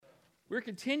We're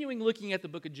continuing looking at the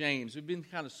book of James. We've been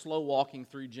kind of slow walking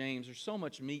through James. There's so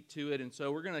much meat to it, and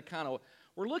so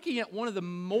we're looking at one of the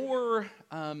more,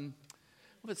 well,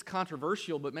 it's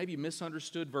controversial, but maybe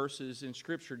misunderstood verses in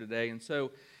Scripture today. And so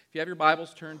if you have your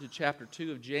Bibles, turn to chapter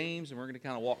 2 of James, and we're going to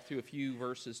kind of walk through a few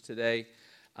verses today,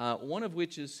 one of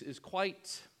which is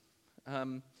quite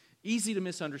easy to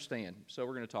misunderstand. So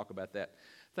we're going to talk about that.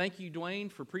 Thank you,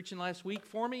 Dwayne, for preaching last week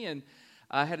for me, and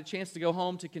I had a chance to go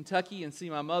home to Kentucky and see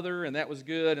my mother, and that was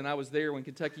good. And I was there when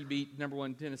Kentucky beat number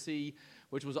 1 Tennessee,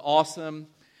 which was awesome.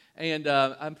 And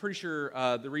I'm pretty sure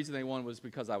the reason they won was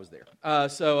because I was there.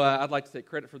 So I'd like to take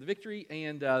credit for the victory,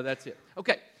 and that's it.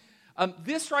 Okay,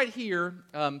 this right here,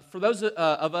 for those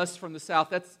of us from the South,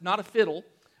 that's not a fiddle.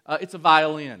 It's a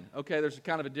violin. Okay, there's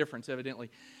kind of a difference,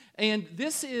 evidently. And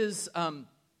this is a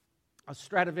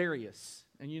Stradivarius.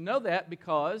 And you know that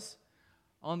because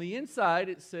on the inside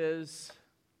it says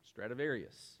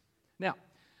Stradivarius. Now,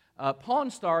 Pawn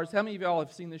Stars, how many of y'all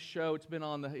have seen this show? It's been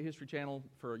on the History Channel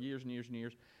for years and years and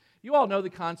years. You all know the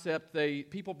concept.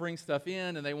 People bring stuff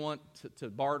in and they want to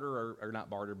barter, or not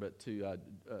barter, but to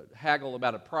haggle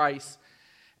about a price.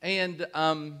 And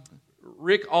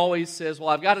Rick always says, well,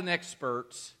 I've got an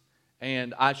expert,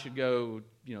 and I should go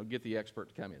get the expert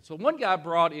to come in. So one guy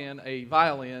brought in a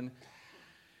violin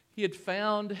he had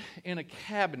found in a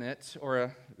cabinet or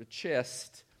a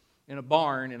chest in a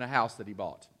barn in a house that he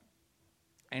bought.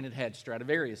 And it had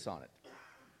Stradivarius on it.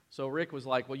 So Rick was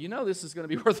like, well, this is going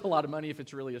to be worth a lot of money if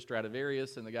it's really a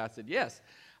Stradivarius. And the guy said, yes,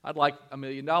 I'd like $1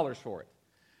 million for it.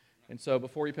 And so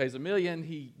before he pays $1 million,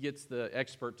 he gets the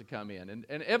expert to come in.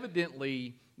 And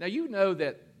evidently, now you know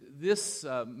that this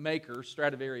maker,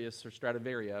 Stradivarius, or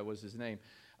Stradivaria was his name,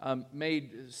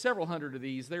 made several hundred of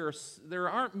these. There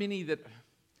aren't many that...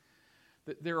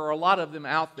 There are a lot of them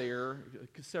out there,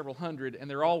 several hundred, and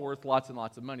they're all worth lots and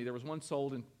lots of money. There was one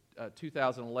sold in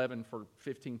 2011 for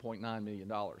 $15.9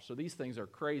 million. So these things are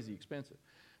crazy expensive.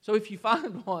 So if you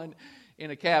find one in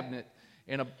a cabinet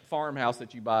in a farmhouse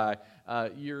that you buy,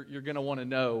 you're going to want to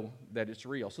know that it's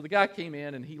real. So the guy came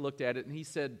in and he looked at it and he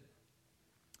said,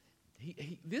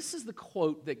 this is the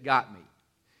quote that got me.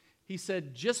 He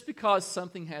said, just because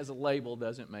something has a label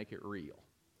doesn't make it real.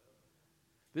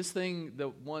 This thing, the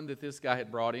one that this guy had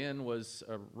brought in, was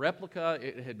a replica.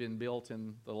 It had been built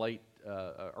in the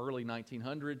early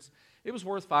 1900s. It was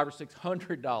worth $500 or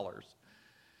 $600.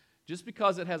 Just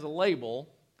because it has a label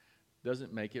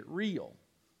doesn't make it real.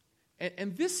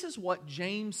 And this is what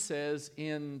James says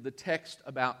in the text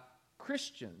about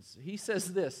Christians. He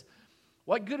says this,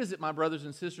 what good is it, my brothers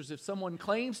and sisters, if someone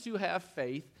claims to have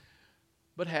faith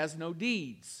but has no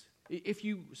deeds? If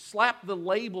you slap the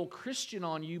label Christian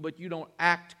on you, but you don't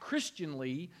act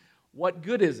Christianly, what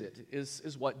good is it,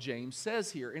 is what James says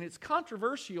here. And it's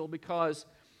controversial because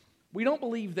we don't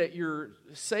believe that you're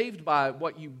saved by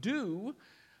what you do,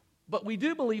 but we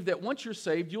do believe that once you're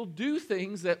saved, you'll do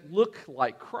things that look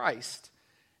like Christ.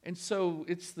 And so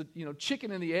it's the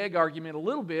chicken and the egg argument a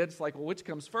little bit. It's like, well, which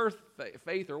comes first,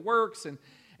 faith or works?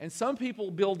 And some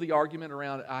people build the argument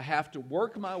around, I have to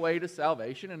work my way to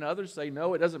salvation, and others say,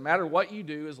 no, it doesn't matter what you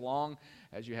do as long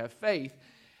as you have faith.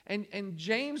 And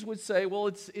James would say, well,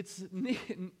 it's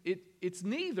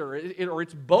neither, or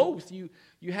it's both. You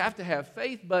have to have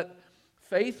faith, but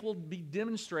faith will be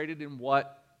demonstrated in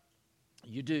what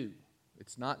you do.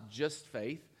 It's not just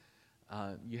faith.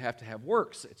 You have to have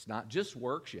works. It's not just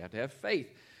works. You have to have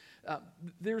faith.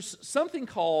 There's something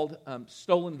called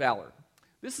stolen valor.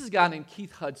 This is a guy named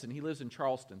Keith Hudson. He lives in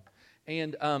Charleston.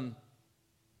 And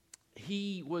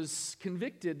he was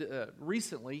convicted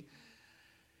recently.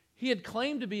 He had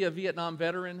claimed to be a Vietnam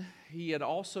veteran. He had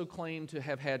also claimed to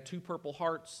have had 2 Purple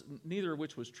Hearts, neither of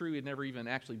which was true. He had never even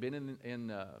actually been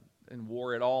in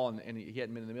war at all, and he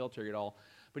hadn't been in the military at all.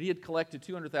 But he had collected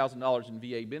 $200,000 in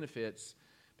VA benefits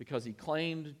because he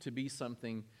claimed to be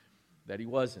something that he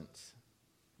wasn't.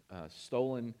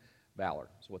 Stolen valor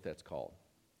is what that's called.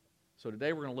 So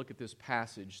today we're going to look at this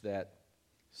passage that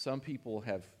some people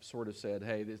have sort of said,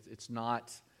 hey, it's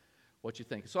not what you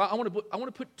think. So I want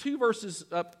to put 2 verses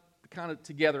up kind of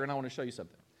together, and I want to show you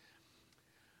something.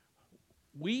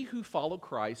 We who follow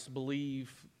Christ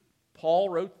believe Paul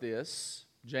wrote this.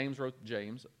 James wrote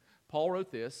James. Paul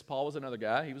wrote this. Paul was another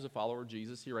guy. He was a follower of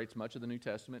Jesus. He writes much of the New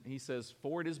Testament. He says,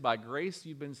 for it is by grace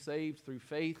you've been saved through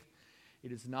faith.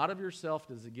 It is not of yourself,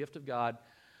 it is a gift of God,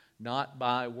 not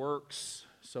by works,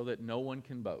 so that no one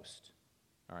can boast.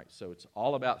 All right, so it's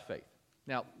all about faith.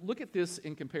 Now, look at this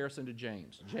in comparison to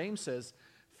James. James says,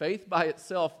 faith by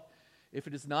itself, if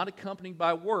it is not accompanied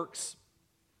by works,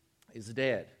 is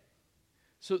dead.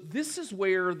 So this is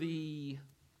where the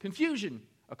confusion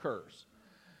occurs.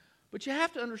 But you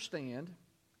have to understand,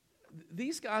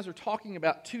 these guys are talking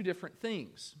about two different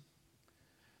things.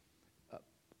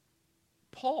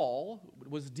 Paul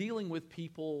was dealing with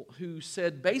people who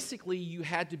said basically you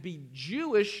had to be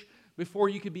Jewish before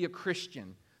you could be a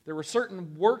Christian. There were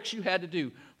certain works you had to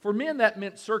do. For men, that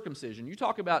meant circumcision. You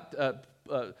talk about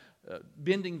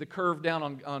bending the curve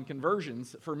down on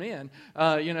conversions for men.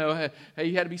 Hey,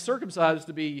 you had to be circumcised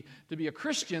to be a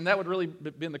Christian. That would really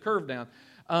bend the curve down.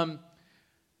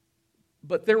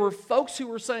 But there were folks who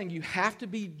were saying you have to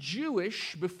be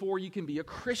Jewish before you can be a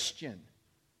Christian.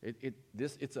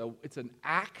 It's an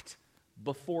act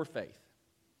before faith.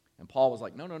 And Paul was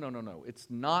like, no. It's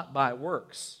not by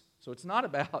works. So it's not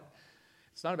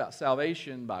about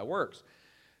salvation by works.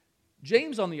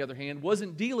 James, on the other hand,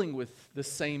 wasn't dealing with the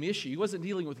same issue. He wasn't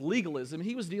dealing with legalism.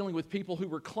 He was dealing with people who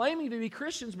were claiming to be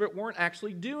Christians but weren't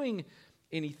actually doing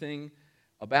anything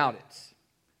about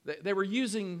it. They were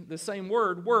using the same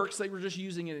word, works. They were just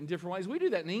using it in different ways. We do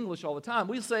that in English all the time.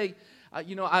 We say,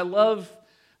 I love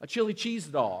a chili cheese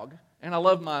dog, and I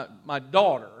love my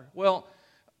daughter. Well,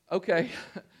 okay,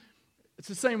 it's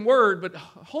the same word, but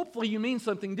hopefully you mean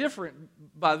something different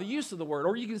by the use of the word.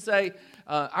 Or you can say,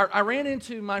 I ran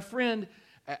into my friend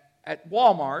at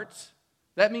Walmart.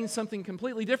 That means something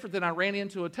completely different than I ran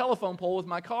into a telephone pole with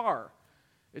my car.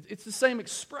 It's the same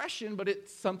expression, but it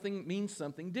means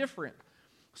something different.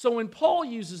 So when Paul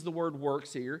uses the word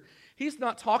works here, he's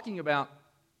not talking about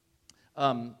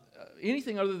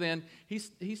anything other than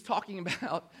he's talking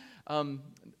about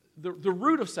the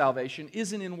root of salvation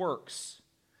isn't in works.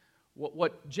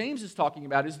 What James is talking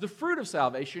about is the fruit of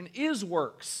salvation is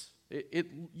works.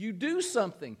 You do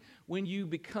something. When you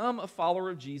become a follower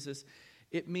of Jesus,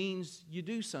 it means you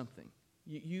do something.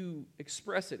 You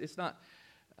express it. It's not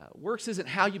works isn't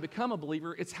how you become a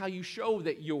believer. It's how you show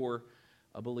that you're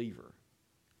a believer.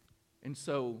 And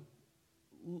so,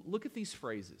 look at these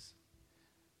phrases.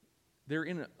 They're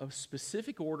in a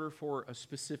specific order for a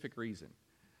specific reason.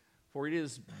 For it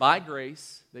is by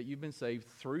grace that you've been saved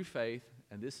through faith,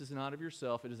 and this is not of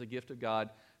yourself, it is a gift of God,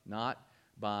 not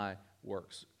by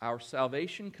works. Our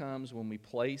salvation comes when we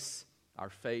place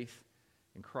our faith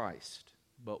in Christ.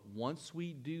 But once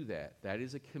we do that, that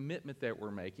is a commitment that we're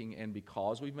making, and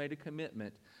because we've made a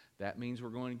commitment, that means we're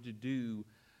going to do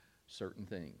certain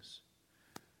things.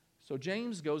 So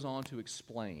James goes on to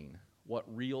explain what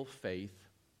real faith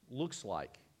looks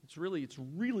like. It's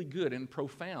really good and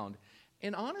profound.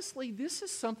 And honestly, this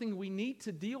is something we need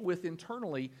to deal with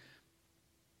internally.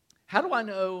 How do I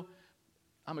know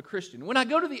I'm a Christian? When I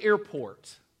go to the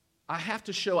airport, I have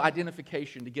to show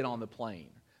identification to get on the plane.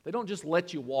 They don't just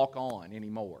let you walk on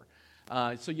anymore.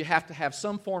 So you have to have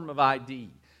some form of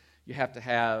ID. You have to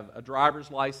have a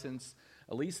driver's license.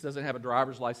 Elise doesn't have a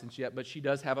driver's license yet, but she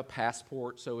does have a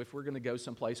passport. So if we're going to go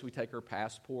someplace, we take her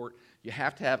passport. You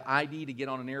have to have ID to get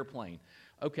on an airplane.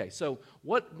 Okay, so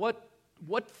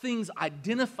what things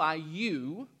identify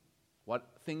you? What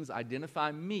things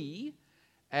identify me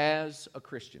as a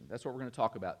Christian? That's what we're going to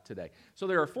talk about today. So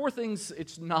there are four things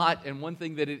it's not and one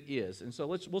thing that it is. And so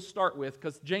we'll start with,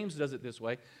 because James does it this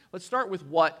way, let's start with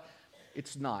what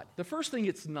it's not. The first thing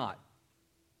it's not.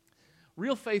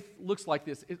 Real faith looks like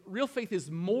this. Real faith is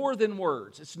more than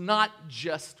words. It's not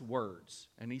just words.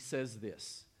 And he says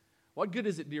this. What good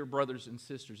is it, dear brothers and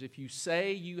sisters, if you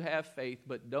say you have faith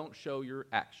but don't show your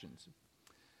actions?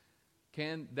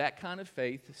 Can that kind of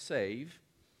faith save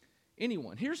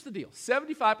anyone? Here's the deal.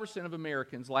 75% of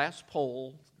Americans, last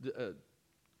poll,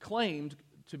 claimed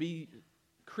to be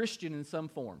Christian in some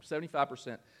form.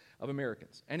 75% of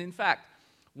Americans. And in fact,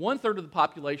 1/3 of the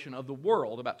population of the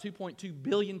world, about 2.2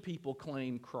 billion people,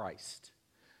 claim Christ.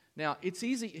 Now, it's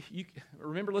easy.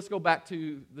 Remember, let's go back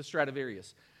to the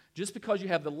Stradivarius. Just because you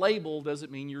have the label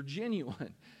doesn't mean you're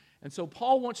genuine. And so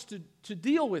Paul wants to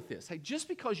deal with this. Hey, just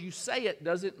because you say it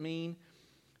doesn't mean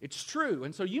it's true.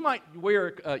 And so you might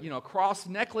wear a cross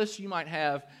necklace. You might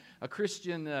have a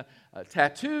Christian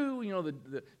tattoo.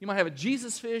 You might have a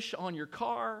Jesus fish on your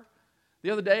car. The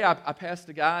other day, I passed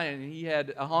a guy, and he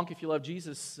had a Honk If You Love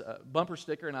Jesus bumper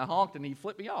sticker, and I honked, and he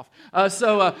flipped me off.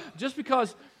 So just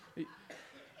because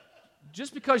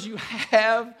you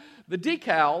have the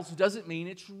decals doesn't mean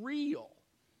it's real.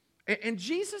 And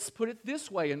Jesus put it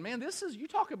this way, and man, you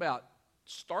talk about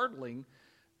startling.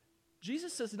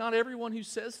 Jesus says, not everyone who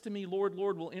says to me, Lord,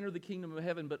 Lord, will enter the kingdom of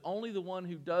heaven, but only the one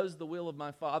who does the will of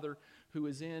my Father who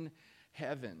is in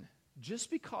heaven.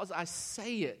 Just because I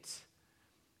say it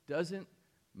doesn't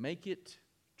make it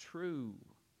true.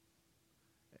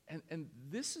 And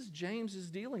this is James is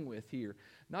dealing with here.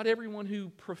 Not everyone who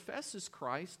professes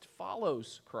Christ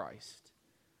follows Christ.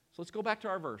 So let's go back to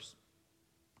our verse.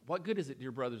 What good is it,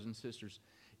 dear brothers and sisters,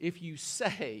 if you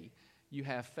say you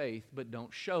have faith, but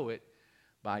don't show it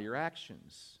by your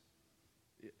actions.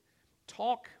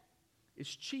 Talk is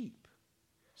cheap.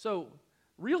 So,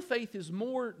 real faith is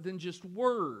more than just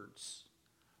words.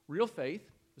 Real faith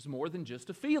is more than just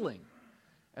a feeling.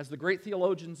 As the great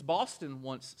theologian Boston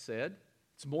once said,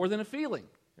 it's more than a feeling,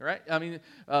 right? I mean,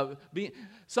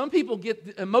 some people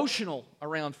get emotional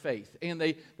around faith, and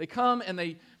they come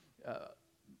and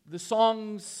the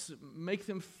songs make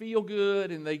them feel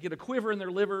good, and they get a quiver in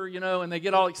their liver, and they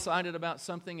get all excited about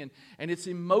something, and it's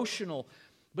emotional.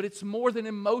 But it's more than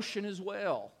emotion as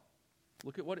well.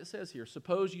 Look at what it says here.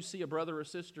 Suppose you see a brother or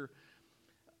sister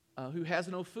who has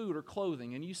no food or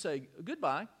clothing, and you say,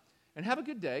 goodbye, and have a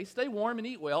good day, stay warm and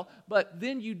eat well, but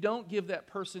then you don't give that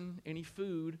person any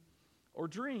food or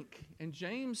drink. And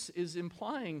James is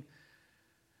implying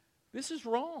this is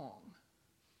wrong.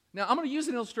 Now, I'm going to use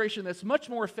an illustration that's much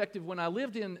more effective. When I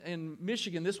lived in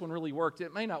Michigan, this one really worked.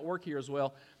 It may not work here as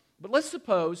well. But let's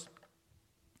suppose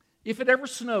if it ever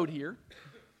snowed here,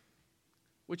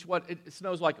 which it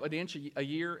snows like an inch a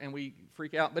year, and we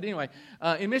freak out. But anyway,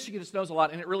 in Michigan it snows a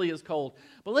lot, and it really is cold.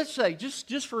 But let's say,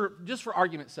 just for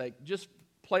argument's sake, just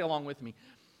play along with me.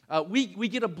 We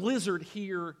get a blizzard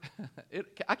here.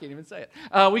 I can't even say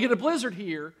it. We get a blizzard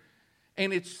here,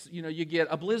 and it's you get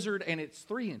a blizzard, and it's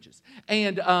 3 inches,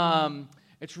 and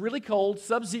it's really cold,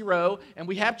 sub-zero, and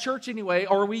we have church anyway,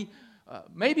 or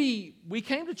maybe we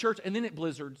came to church and then it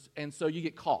blizzards, and so you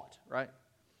get caught, right?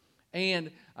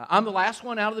 And I'm the last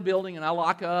one out of the building, and I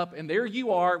lock up, and there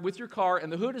you are with your car,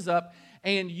 and the hood is up,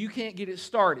 and you can't get it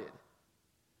started.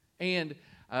 And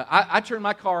I turn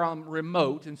my car on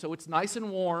remote, and so it's nice and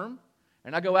warm,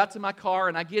 and I go out to my car,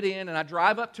 and I get in, and I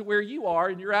drive up to where you are,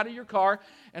 and you're out of your car,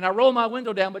 and I roll my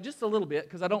window down, but just a little bit,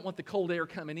 because I don't want the cold air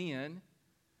coming in.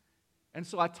 And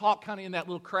so I talk kind of in that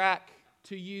little crack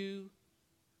to you,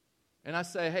 and I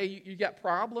say, hey, you got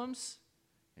problems?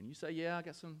 And you say, yeah, I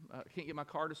got some, I can't get my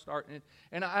car to start.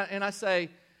 And I say,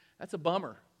 that's a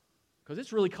bummer, because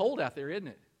it's really cold out there, isn't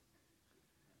it?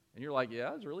 And you're like,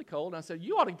 yeah, it's really cold. And I said,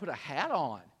 you ought to put a hat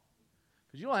on,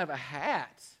 because you don't have a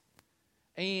hat.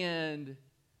 And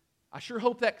I sure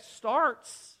hope that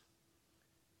starts.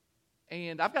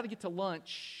 And I've got to get to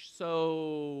lunch,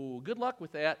 so good luck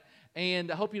with that.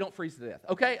 And I hope you don't freeze to death.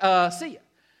 Okay, see ya.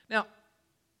 Now,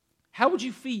 how would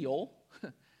you feel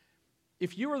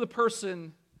if you were the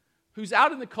person who's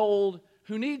out in the cold,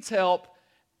 who needs help,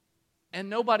 and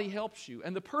nobody helps you?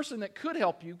 And the person that could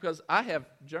help you, because I have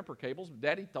jumper cables.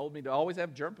 Daddy told me to always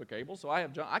have jumper cables, so I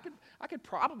could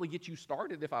probably get you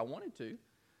started if I wanted to.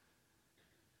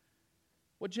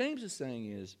 What James is saying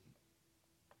is,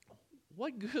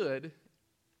 what good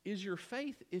is your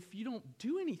faith if you don't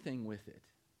do anything with it?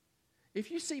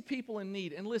 If you see people in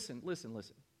need, and listen.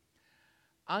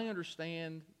 I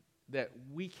understand that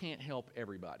we can't help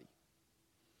everybody.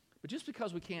 But just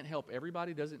because we can't help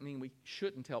everybody doesn't mean we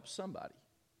shouldn't help somebody.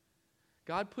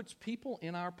 God puts people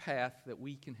in our path that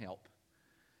we can help.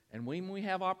 And when we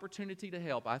have opportunity to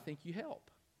help, I think you help.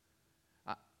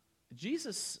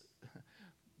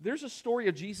 There's a story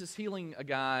of Jesus healing a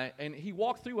guy, and he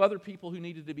walked through other people who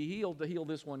needed to be healed to heal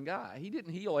this one guy. He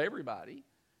didn't heal everybody.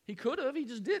 He could have, he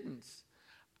just didn't.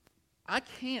 I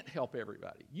can't help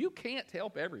everybody. You can't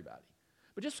help everybody.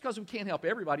 But just because we can't help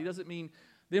everybody doesn't mean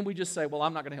then we just say, well,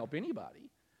 I'm not going to help anybody.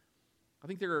 I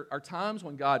think there are times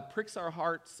when God pricks our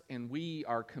hearts and we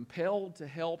are compelled to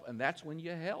help, and that's when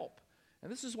you help.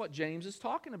 And this is what James is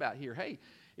talking about here. Hey,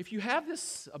 if you have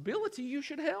this ability, you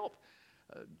should help.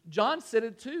 John said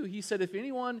it too. He said, if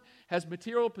anyone has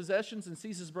material possessions and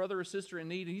sees his brother or sister in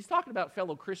need, and he's talking about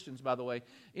fellow Christians, by the way,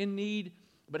 in need,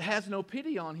 but has no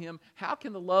pity on him, how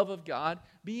can the love of God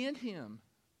be in him?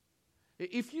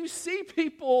 If you see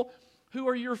people who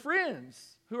are your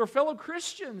friends, who are fellow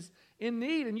Christians in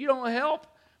need, and you don't help,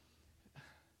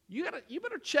 you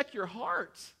better check your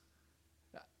heart.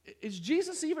 Is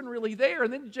Jesus even really there?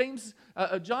 And then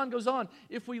John goes on,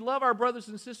 if we love our brothers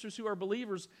and sisters who are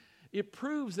believers, it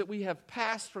proves that we have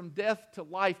passed from death to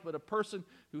life, but a person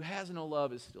who has no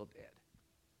love is still dead.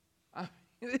 I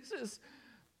mean,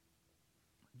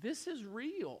 this is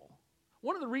real.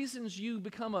 One of the reasons you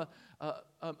become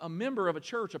a member of a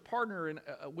church, a partner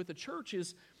with a church,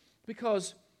 is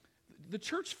because the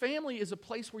church family is a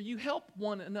place where you help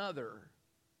one another.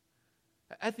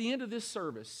 At the end of this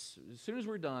service, as soon as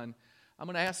we're done, I'm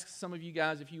going to ask some of you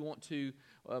guys if you want to.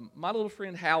 My little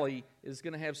friend Hallie is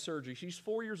going to have surgery. She's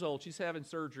 4 years old. She's having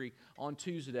surgery on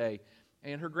Tuesday.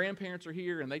 And her grandparents are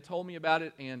here, and they told me about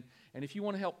it. And if you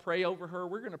want to help pray over her,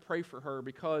 we're going to pray for her,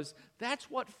 because that's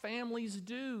what families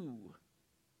do.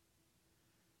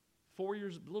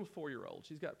 Little 4-year-old.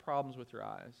 She's got problems with her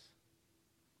eyes.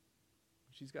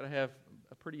 She's got to have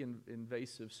a pretty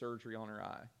invasive surgery on her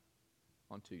eye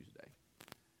on Tuesday.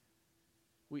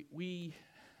 We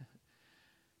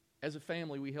as a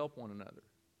family, we help one another.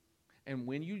 And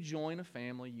when you join a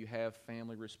family, you have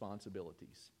family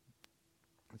responsibilities.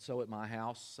 And so at my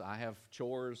house, I have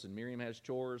chores, and Miriam has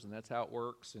chores, and that's how it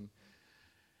works. And,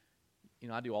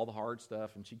 I do all the hard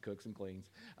stuff, and she cooks and cleans.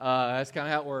 That's kind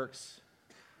of how it works.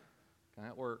 Kind of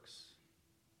how it works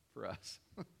for us.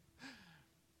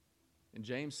 And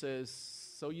James says,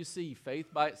 so you see,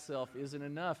 faith by itself isn't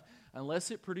enough.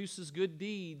 Unless it produces good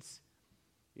deeds,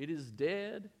 it is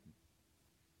dead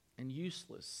and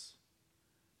useless.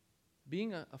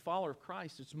 Being a follower of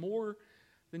Christ, it's more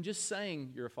than just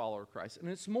saying you're a follower of Christ. And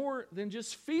it's more than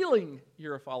just feeling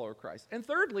you're a follower of Christ. And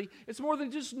thirdly, it's more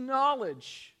than just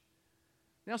knowledge.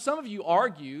 Now, some of you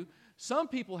argue, some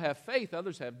people have faith,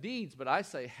 others have deeds. But I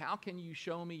say, how can you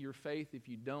show me your faith if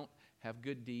you don't have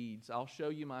good deeds? I'll show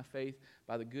you my faith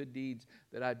by the good deeds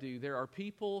that I do. There are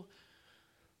people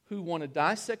who want to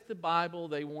dissect the Bible,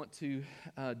 they want to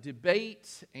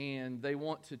debate, and they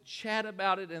want to chat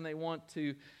about it, and they want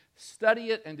to study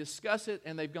it and discuss it,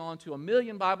 and they've gone to 1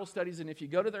 million Bible studies. And if you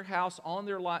go to their house,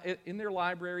 in their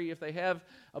library, if they have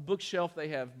a bookshelf, they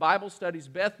have Bible studies,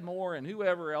 Beth Moore and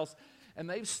whoever else, and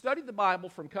they've studied the Bible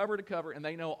from cover to cover, and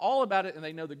they know all about it, and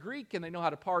they know the Greek, and they know how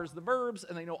to parse the verbs,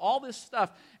 and they know all this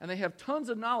stuff, and they have tons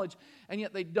of knowledge, and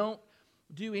yet they don't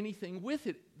do anything with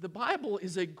it. The Bible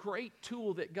is a great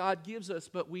tool that God gives us,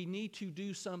 but we need to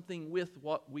do something with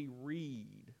what we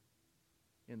read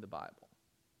in the Bible.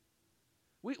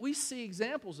 We see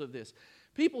examples of this.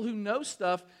 People who know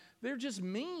stuff, they're just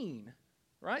mean,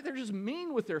 right? They're just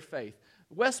mean with their faith.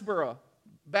 Westboro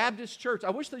Baptist Church, I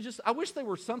wish they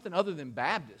were something other than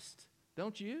Baptist,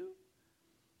 don't you?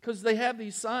 Because they have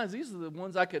these signs. These are the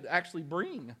ones I could actually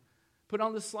put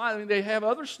on the slide. I mean, they have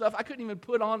other stuff I couldn't even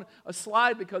put on a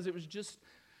slide because it was just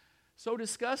so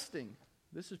disgusting.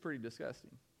 This is pretty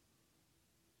disgusting.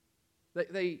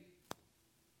 They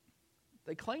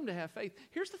claim to have faith.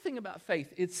 Here's the thing about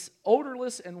faith. It's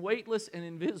odorless and weightless and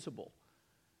invisible.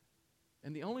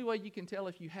 And the only way you can tell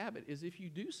if you have it is if you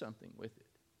do something with it.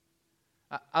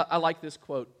 I like this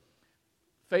quote.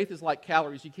 Faith is like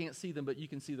calories. You can't see them, but you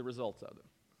can see the results of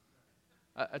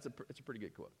them. It's a pretty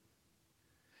good quote.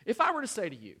 If I were to say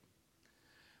to you,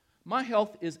 my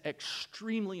health is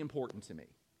extremely important to me,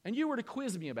 and you were to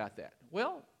quiz me about that,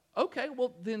 well, okay,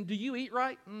 well, then do you eat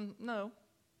right? No.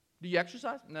 Do you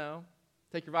exercise? No.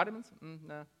 Take your vitamins?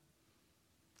 No.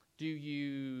 Do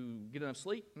you get enough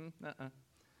sleep? No.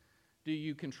 Do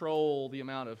you control the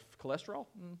amount of cholesterol?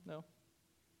 No.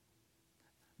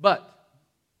 But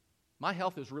my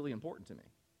health is really important to me.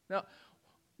 Now,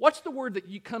 what's the word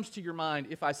that comes to your mind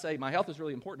if I say my health is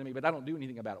really important to me, but I don't do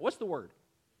anything about it? What's the word?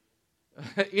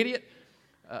 Idiot?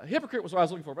 Hypocrite was what I was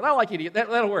looking for, but I like idiot.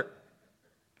 That'll work.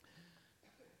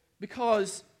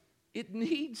 Because it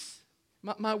needs,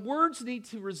 my words need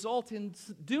to result in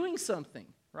doing something,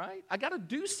 right? I got to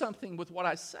do something with what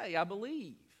I say, I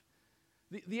believe.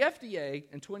 The FDA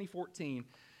in 2014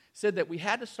 said that we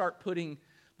had to start putting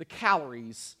the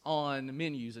calories on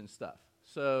menus and stuff.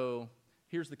 So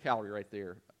here's the calorie right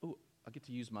there. Oh, I get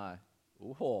to use my,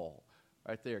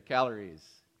 right there, calories.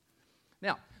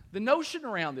 Now, the notion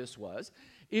around this was,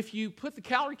 if you put the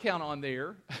calorie count on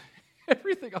there,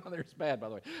 everything on there is bad, by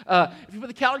the way. If you put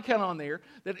the calorie count on there,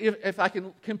 that if I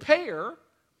can compare,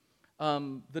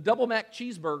 the Double Mac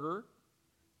cheeseburger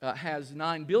has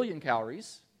 9 billion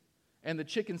calories, and the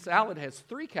chicken salad has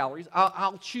 3 calories,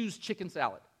 I'll choose chicken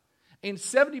salad. And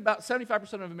about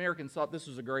 75% of Americans thought this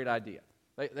was a great idea.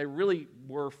 They really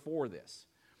were for this.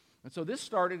 And so this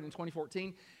started in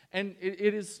 2014, and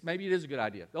maybe it is a good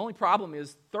idea. The only problem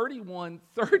is 31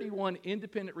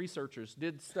 independent researchers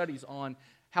did studies on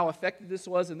how effective this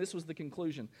was, and this was the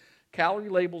conclusion. Calorie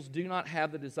labels do not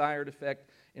have the desired effect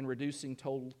in reducing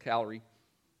total calorie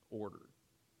order.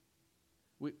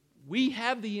 We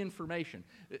have the information.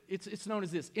 It's known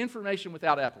as this, information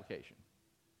without application.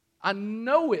 I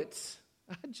know it,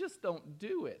 I just don't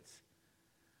do it.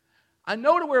 I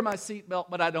know to wear my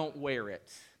seatbelt, but I don't wear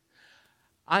it.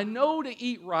 I know to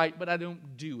eat right, but I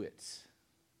don't do it.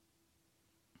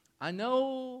 I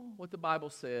know what the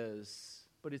Bible says,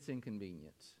 but it's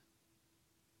inconvenient.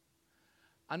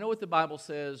 I know what the Bible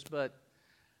says, but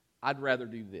I'd rather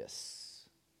do this.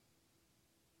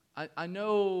 I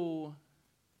know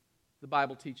the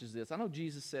Bible teaches this. I know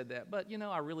Jesus said that, but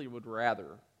I really would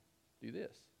rather do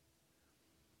this.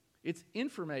 It's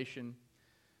information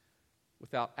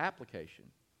without application.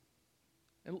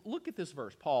 And look at this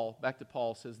verse. Back to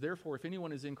Paul, says, therefore, if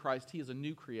anyone is in Christ, he is a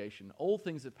new creation. Old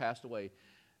things have passed away.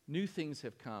 New things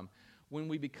have come. when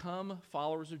we become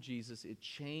followers of Jesus, it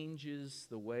changes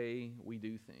the way we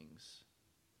do things.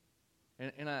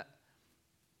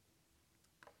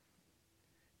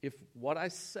 If what I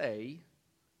say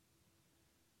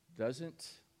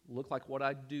doesn't look like what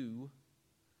I do,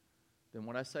 then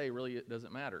what I say really it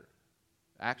doesn't matter.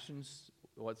 Actions,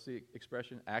 what's the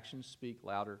expression? Actions speak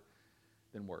louder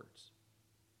than words.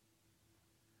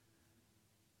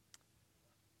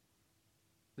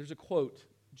 There's a quote,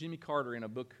 Jimmy Carter, in a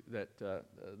book that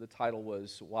the title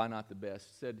was "Why Not the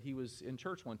Best," said he was in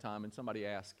church one time and somebody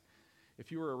asked,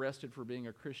 if you were arrested for being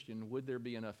a Christian, would there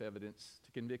be enough evidence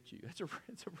to convict you? It's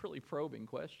a really probing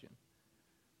question.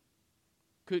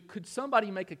 Could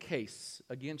somebody make a case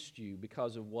against you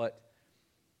because of what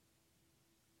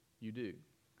you do,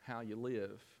 how you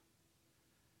live?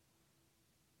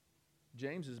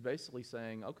 James is basically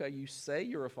saying, okay, you say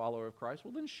you're a follower of Christ,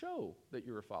 well then show that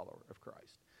you're a follower of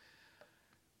Christ.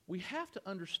 We have to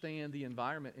understand the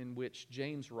environment in which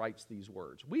James writes these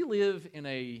words. We live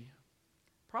in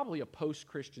probably a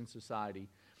post-Christian society,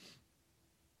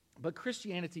 but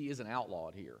Christianity isn't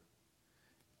outlawed here.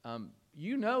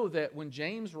 You know that when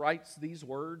James writes these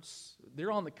words,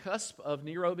 they're on the cusp of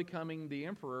Nero becoming the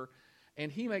emperor, and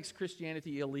he makes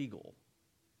Christianity illegal.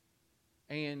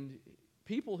 And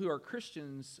people who are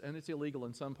Christians, and it's illegal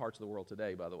in some parts of the world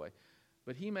today, by the way,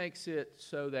 but he makes it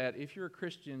so that if you're a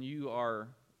Christian, you are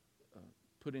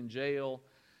put in jail.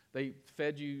 They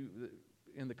fed you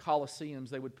in the Colosseums.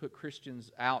 They would put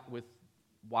Christians out with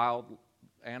wild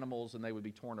animals, and they would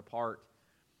be torn apart.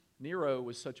 Nero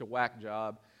was such a whack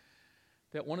job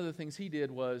that one of the things he did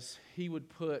was he would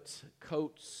put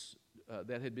coats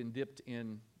that had been dipped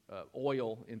in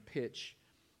oil, in pitch,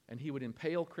 and he would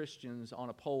impale Christians on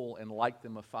a pole and light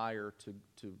them afire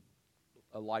to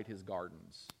light his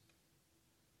gardens.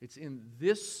 It's in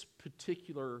this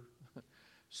particular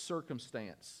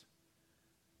circumstance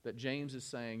that James is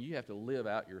saying you have to live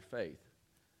out your faith.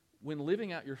 When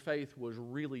living out your faith was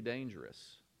really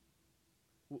dangerous,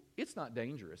 it's not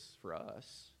dangerous for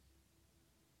us.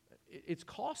 It's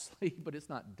costly, but it's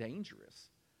not dangerous.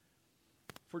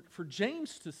 For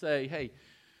James to say, hey,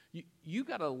 you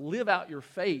got to live out your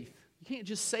faith. You can't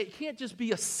just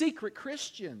be a secret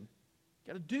Christian.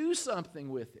 You got to do something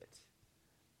with it.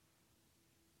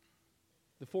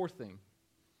 The fourth thing,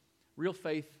 real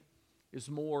faith is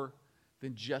more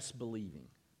than just believing.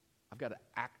 I've got to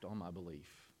act on my belief.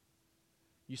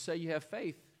 You say you have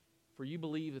faith, for you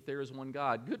believe that there is one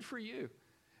God. Good for you.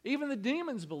 Even the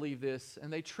demons believe this,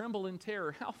 and they tremble in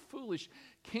terror. How foolish.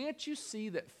 Can't you see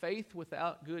that faith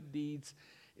without good deeds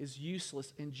is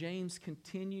useless? And James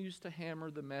continues to hammer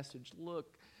the message.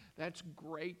 Look, that's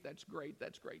great, that's great,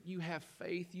 that's great. You have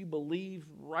faith, you believe,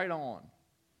 right on.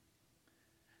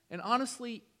 And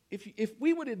honestly, if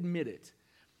we would admit it,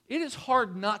 it is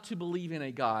hard not to believe in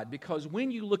a God, because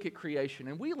when you look at creation,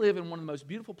 and we live in one of the most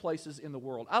beautiful places in the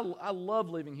world. I love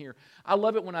living here. I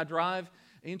love it when I drive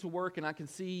into work and I can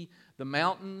see the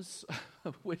mountains,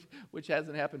 which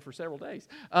hasn't happened for several days.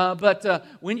 But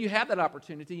when you have that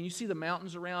opportunity and you see the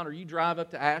mountains around, or you drive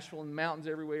up to Asheville and mountains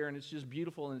everywhere and it's just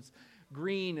beautiful and it's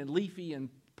green and leafy and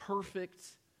perfect.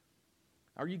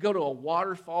 Or you go to a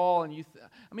waterfall and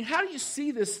how do you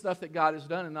see this stuff that God has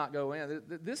done and not go in?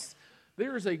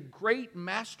 There is a great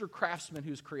master craftsman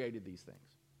who's created these things.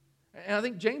 And I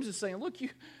think James is saying, look,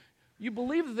 you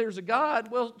believe that there's a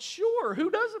God? Well, sure, who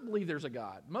doesn't believe there's a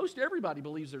God? Most everybody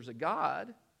believes there's a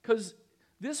God, because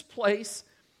this place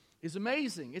is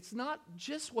amazing. It's not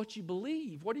just what you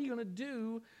believe. What are you going to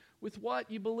do with what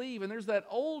you believe? And there's that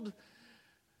old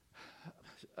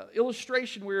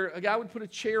illustration where a guy would put a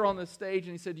chair on the stage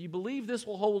and he said, do you believe this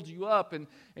will hold you up? And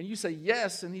you say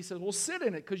yes, and he said, well, sit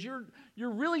in it, because you're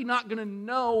really not going to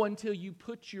know until you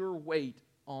put your weight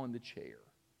on the chair.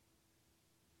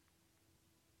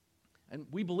 And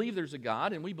we believe there's a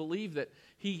God, and we believe that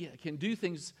He can do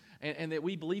things, and that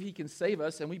we believe He can save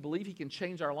us, and we believe He can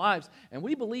change our lives, and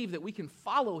we believe that we can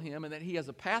follow Him and that He has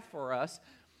a path for us.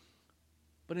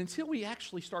 But until we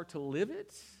actually start to live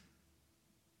it,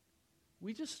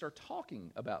 we just start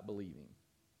talking about believing.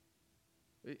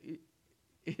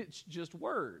 It's just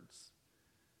words.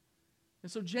 And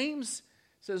so James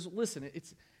says, listen,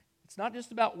 it's not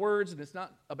just about words, and it's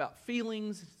not about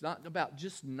feelings, it's not about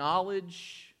just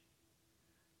knowledge.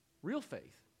 Real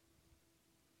faith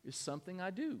is something I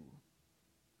do.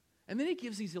 And then he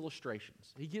gives these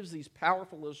illustrations. He gives these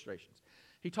powerful illustrations.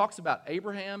 He talks about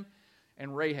Abraham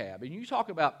and Rahab. And you talk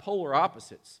about polar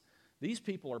opposites. These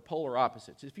people are polar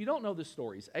opposites. If you don't know the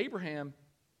stories, Abraham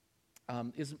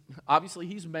is, obviously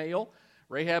he's male.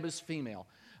 Rahab is female.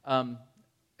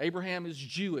 Abraham is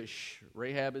Jewish.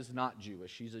 Rahab is not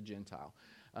Jewish. She's a Gentile.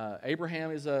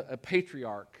 Abraham is a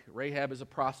patriarch. Rahab is a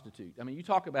prostitute. I mean, you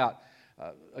talk about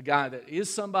a guy that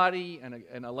is somebody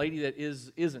and a lady that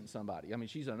isn't somebody. I mean,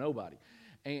 she's a nobody.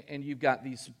 And you've got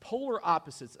these polar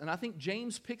opposites. And I think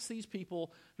James picks these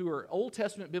people who are Old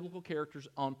Testament biblical characters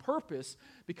on purpose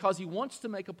because he wants to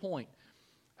make a point.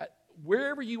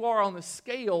 Wherever you are on the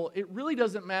scale, it really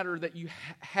doesn't matter that you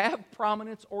have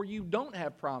prominence or you don't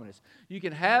have prominence. You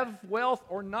can have wealth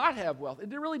or not have wealth. It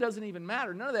really doesn't even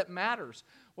matter. None of that matters.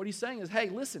 What he's saying is, hey,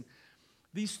 listen,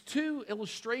 these two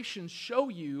illustrations show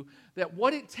you that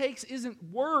what it takes isn't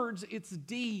words, it's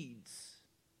deeds.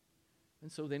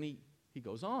 And so then he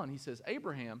goes on. He says,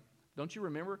 Abraham, don't you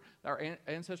remember our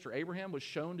ancestor Abraham was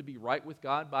shown to be right with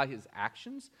God by his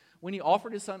actions when he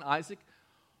offered his son Isaac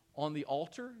on the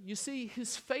altar? You see,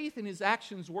 his faith and his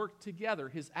actions worked together.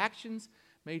 His actions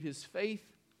made his faith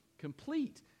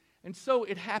complete. And so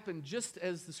it happened just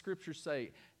as the scriptures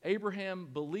say. Abraham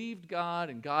believed God,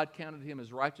 and God counted him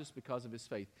as righteous because of his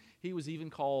faith. He was even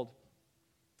called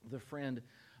the friend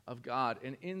of God.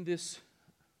 And in this,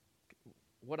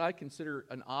 what I consider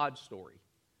an odd story,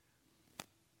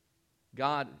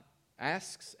 God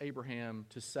asks Abraham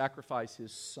to sacrifice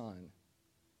his son.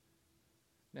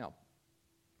 Now,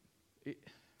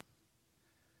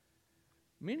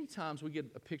 many times we get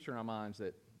a picture in our minds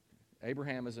that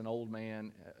Abraham is an old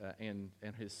man and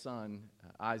his son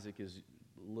Isaac is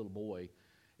a little boy.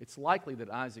 It's likely that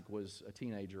Isaac was a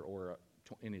teenager or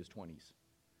in his 20s.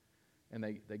 And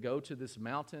they go to this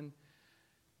mountain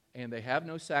and they have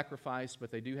no sacrifice,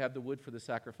 but they do have the wood for the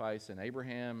sacrifice. And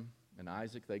Abraham and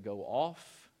Isaac, they go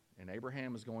off, and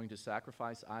Abraham is going to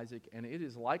sacrifice Isaac. And it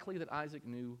is likely that Isaac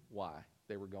knew why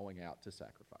they were going out to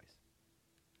sacrifice.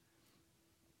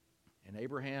 And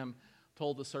Abraham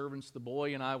told the servants, the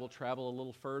boy and I will travel a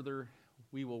little further.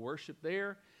 We will worship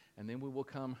there, and then we will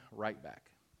come right back.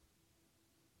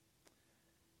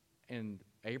 And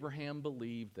Abraham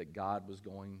believed that God was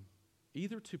going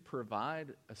either to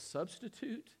provide a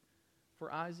substitute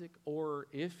for Isaac, or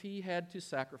if he had to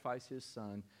sacrifice his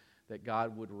son, that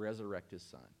God would resurrect his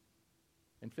son.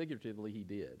 And figuratively, he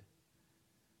did.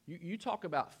 You talk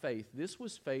about faith. This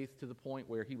was faith to the point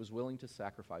where he was willing to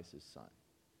sacrifice his son.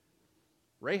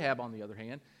 Rahab, on the other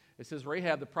hand, it says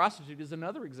Rahab the prostitute is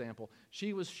another example.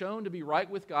 She was shown to be right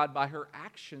with God by her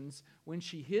actions when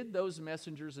she hid those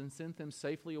messengers and sent them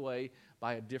safely away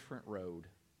by a different road.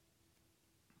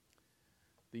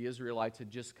 The Israelites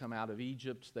had just come out of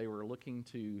Egypt. They were looking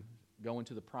to go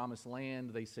into the promised land.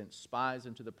 They sent spies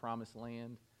into the promised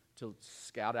land to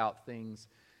scout out things.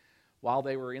 While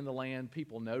they were in the land,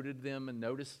 people noted them and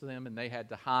noticed them, and they had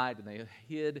to hide, and they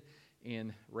hid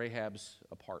in Rahab's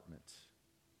apartment.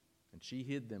 And she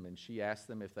hid them, and she asked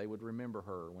them if they would remember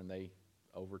her when they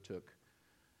overtook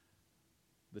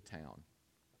the town.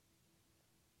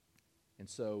 And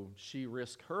so she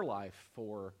risked her life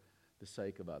for the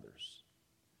sake of others.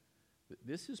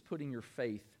 This is putting your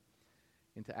faith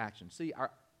into action. See,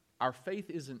 our faith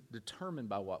isn't determined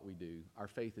by what we do. Our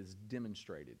faith is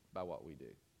demonstrated by what we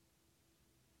do.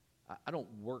 I don't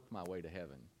work my way to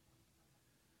heaven.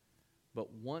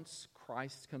 But once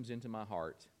Christ comes into my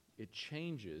heart, it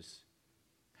changes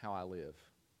how I live.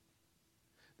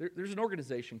 There's an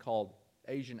organization called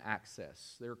Asian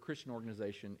Access. They're a Christian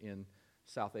organization in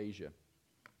South Asia.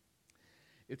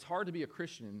 It's hard to be a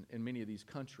Christian in many of these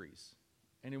countries.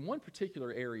 And in one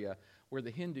particular area where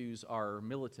the Hindus are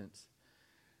militant,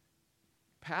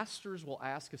 pastors will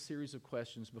ask a series of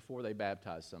questions before they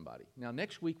baptize somebody. Now,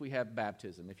 next week we have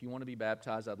baptism. If you want to be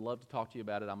baptized, I'd love to talk to you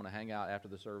about it. I'm going to hang out after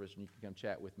the service and you can come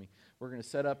chat with me. We're going to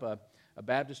set up a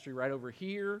baptistry right over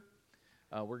here.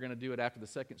 We're going to do it after the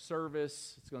second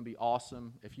service. It's going to be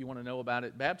awesome. If you want to know about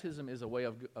it, baptism is a way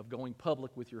of going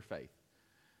public with your faith.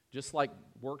 Just like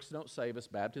works don't save us,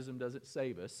 baptism doesn't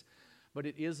save us. But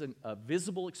it is a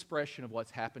visible expression of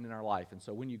what's happened in our life. And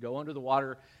so when you go under the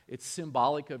water, it's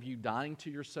symbolic of you dying to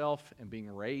yourself and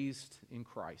being raised in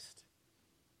Christ.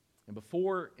 And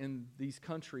before, in these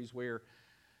countries where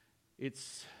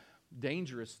it's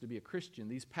dangerous to be a Christian,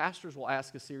 these pastors will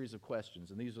ask a series of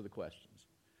questions, and these are the questions.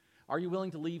 Are you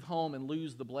willing to leave home and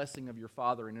lose the blessing of your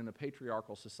father? And in a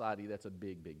patriarchal society, that's a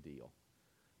big, big deal.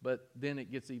 But then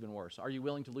it gets even worse. Are you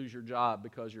willing to lose your job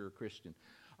because you're a Christian?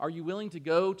 Are you willing to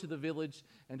go to the village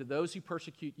and to those who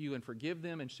persecute you and forgive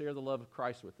them and share the love of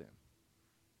Christ with them?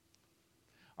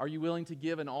 Are you willing to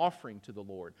give an offering to the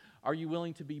Lord? Are you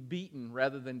willing to be beaten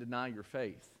rather than deny your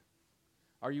faith?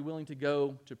 Are you willing to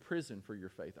go to prison for your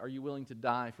faith? Are you willing to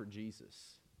die for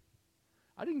Jesus?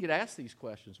 I didn't get asked these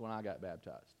questions when I got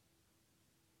baptized.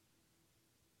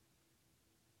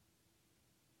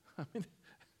 I mean,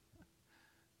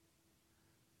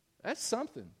 that's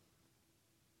something.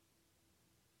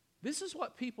 This is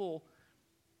what people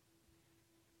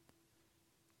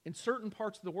in certain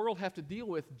parts of the world have to deal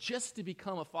with just to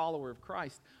become a follower of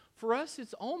Christ. For us,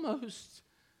 it's almost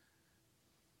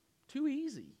too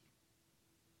easy.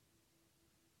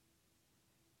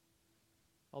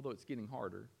 Although it's getting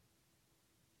harder.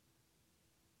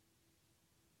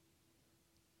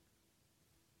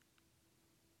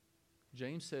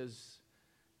 James says,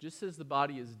 just as the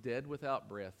body is dead without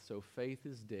breath, so faith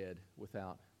is dead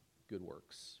without good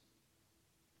works.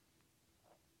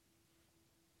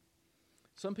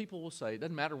 Some people will say, it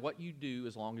doesn't matter what you do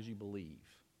as long as you believe.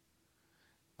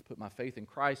 I put my faith in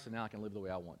Christ and now I can live the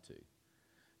way I want to.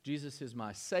 Jesus is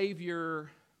my Savior,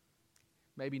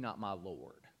 maybe not my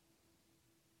Lord.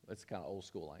 That's kind of old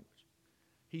school language.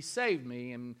 He saved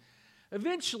me, and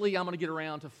eventually I'm going to get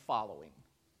around to following,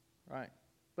 right?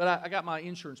 But I got my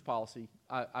insurance policy.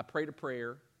 I prayed a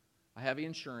prayer. I have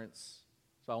insurance,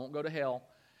 so I won't go to hell.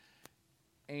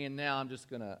 And now I'm just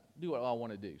going to do what I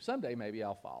want to do. Someday maybe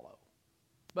I'll follow.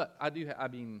 But it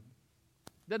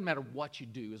doesn't matter what you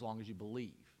do as long as you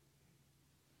believe.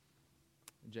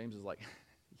 And James is like,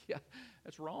 yeah,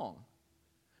 that's wrong.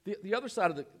 The other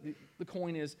side of the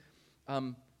coin is,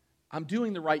 I'm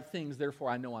doing the right things, therefore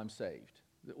I know I'm saved.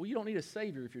 Well, you don't need a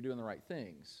Savior if you're doing the right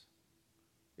things.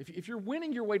 If you're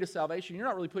winning your way to salvation, you're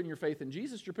not really putting your faith in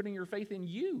Jesus, you're putting your faith in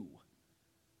you.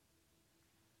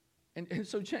 And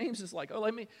so James is like,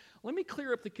 let me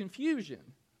clear up the confusion.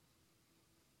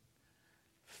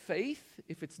 Faith,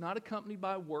 if it's not accompanied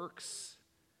by works,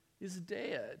 is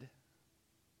dead.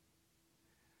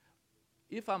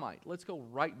 If I might, let's go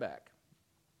right back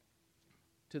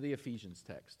to the Ephesians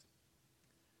text.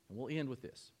 And we'll end with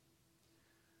this.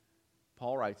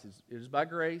 Paul writes, it is by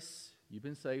grace you've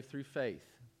been saved through faith.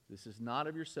 This is not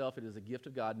of yourself, it is a gift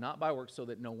of God, not by works, so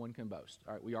that no one can boast.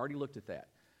 All right, we already looked at that.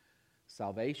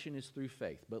 Salvation is through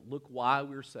faith, but look why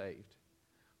we're saved.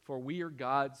 For we are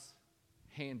God's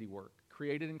handiwork,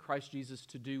 created in Christ Jesus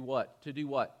to do what? To do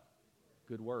what?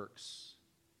 Good works,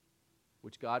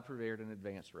 which God prepared in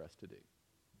advance for us to do.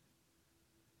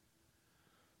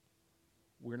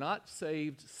 We're not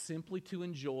saved simply to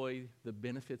enjoy the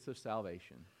benefits of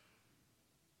salvation.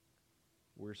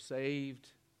 We're saved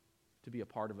to be a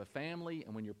part of a family,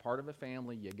 and when you're part of a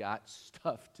family, you got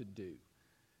stuff to do.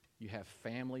 You have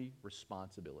family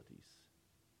responsibilities.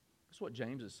 That's what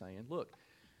James is saying. Look,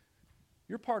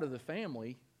 you're part of the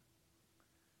family,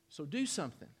 so do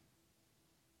something.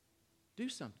 Do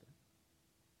something.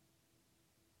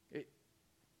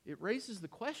 It raises the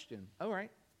question, all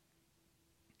right,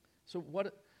 so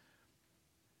what?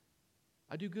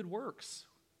 I do good works.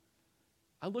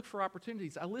 I look for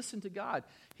opportunities. I listen to God.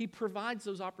 He provides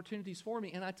those opportunities for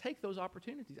me, and I take those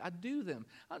opportunities. I do them.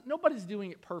 Nobody's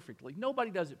doing it perfectly.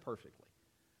 Nobody does it perfectly.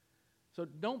 So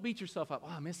don't beat yourself up. Oh,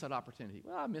 I missed that opportunity.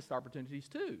 Well, I missed opportunities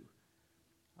too.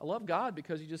 I love God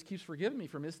because He just keeps forgiving me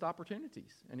for missed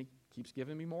opportunities, and He keeps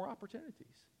giving me more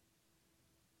opportunities.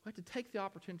 We have to take the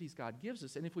opportunities God gives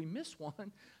us, and if we miss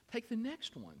one, take the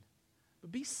next one.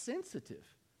 But be sensitive.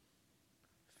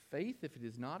 Faith, if it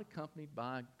is not accompanied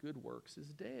by good works,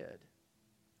 is dead.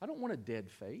 I don't want a dead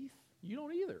faith. You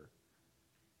don't either.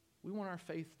 We want our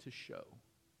faith to show.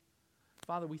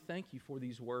 Father, we thank You for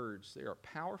these words. They are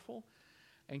powerful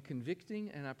and convicting,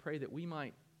 and I pray that we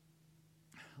might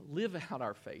live out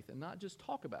our faith and not just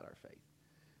talk about our faith.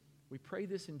 We pray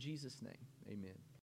this in Jesus' name. Amen.